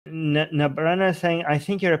Nabarana is saying, I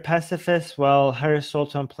think you're a pacifist while Harris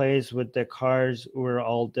Sultan plays with the cards we're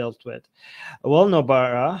all dealt with. Well,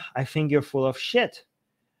 Nobara, I think you're full of shit.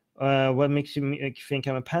 What makes you think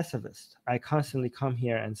I'm a pacifist? I constantly come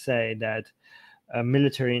here and say that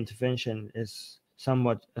military intervention is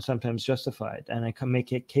sometimes justified, and I can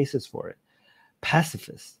make cases for it.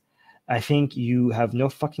 Pacifist. I think you have no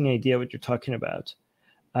fucking idea what you're talking about.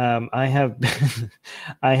 I have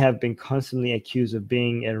been constantly accused of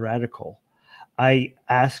being a radical. I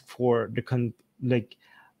ask for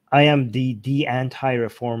I am the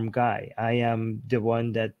anti-reform guy. I am the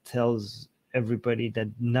one that tells everybody that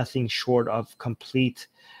nothing short of complete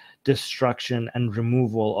destruction and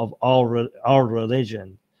removal of all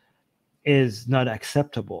religion is not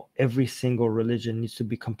acceptable. Every single religion needs to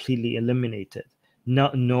be completely eliminated.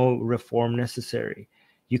 No reform necessary.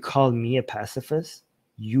 You call me a pacifist?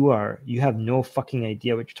 You have no fucking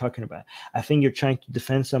idea what you're talking about. I think you're trying to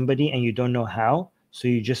defend somebody and you don't know how, so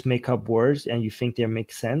you just make up words and you think they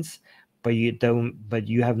make sense, but you don't. But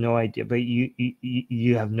you have no idea. But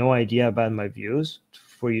you have no idea about my views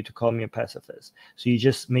for you to call me a pacifist. So you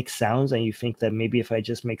just make sounds and you think that maybe if I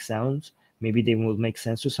just make sounds, maybe they will make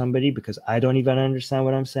sense to somebody because I don't even understand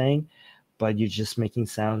what I'm saying. But you're just making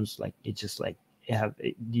sounds like it's just like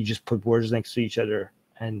you just put words next to each other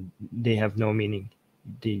and they have no meaning.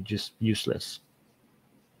 They just useless.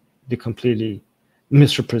 They completely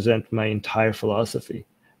misrepresent my entire philosophy.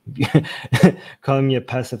 Calling me a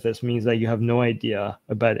pacifist means that you have no idea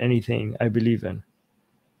about anything I believe in.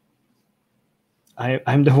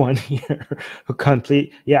 I'm the one here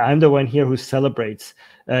I'm the one here who celebrates,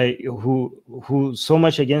 who so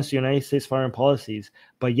much against the United States foreign policies,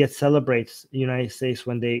 but yet celebrates the United States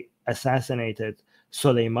when they assassinated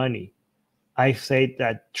Soleimani. I say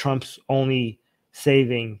that Trump's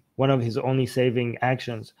one of his only saving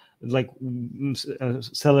actions,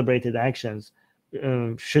 celebrated actions,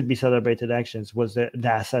 should be celebrated actions, was the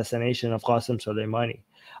assassination of Qasem Soleimani.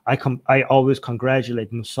 I always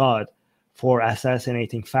congratulate Mossad for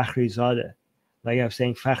assassinating Fakhrizadeh. Like I'm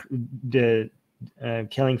saying, killing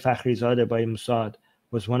Fakhrizadeh by Mossad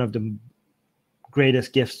was one of the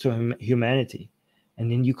greatest gifts to humanity.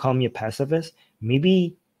 And then you call me a pacifist?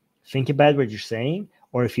 Maybe think about what you're saying,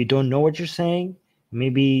 or if you don't know what you're saying,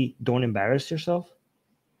 maybe don't embarrass yourself.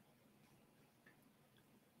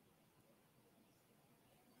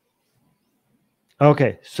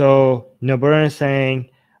 Okay, so Noburan is saying,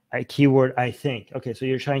 keyword I think. Okay, so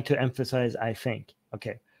you're trying to emphasize I think.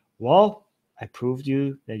 Okay, well, I proved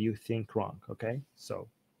you that you think wrong. Okay, so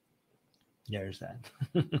there's that.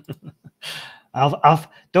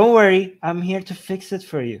 Don't worry, I'm here to fix it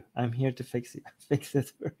for you. I'm here to fix it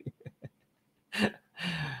for you.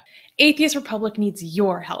 Atheist Republic needs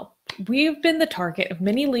your help. We've been the target of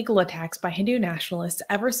many legal attacks by Hindu nationalists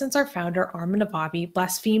ever since our founder, Armin A Pacifist,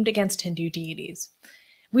 blasphemed against Hindu deities.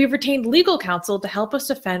 We have retained legal counsel to help us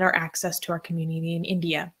defend our access to our community in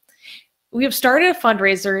India. We have started a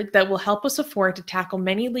fundraiser that will help us afford to tackle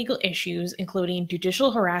many legal issues, including judicial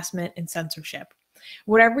harassment and censorship.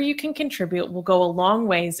 Whatever you can contribute will go a long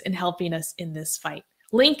ways in helping us in this fight.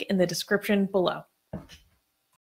 Link in the description below.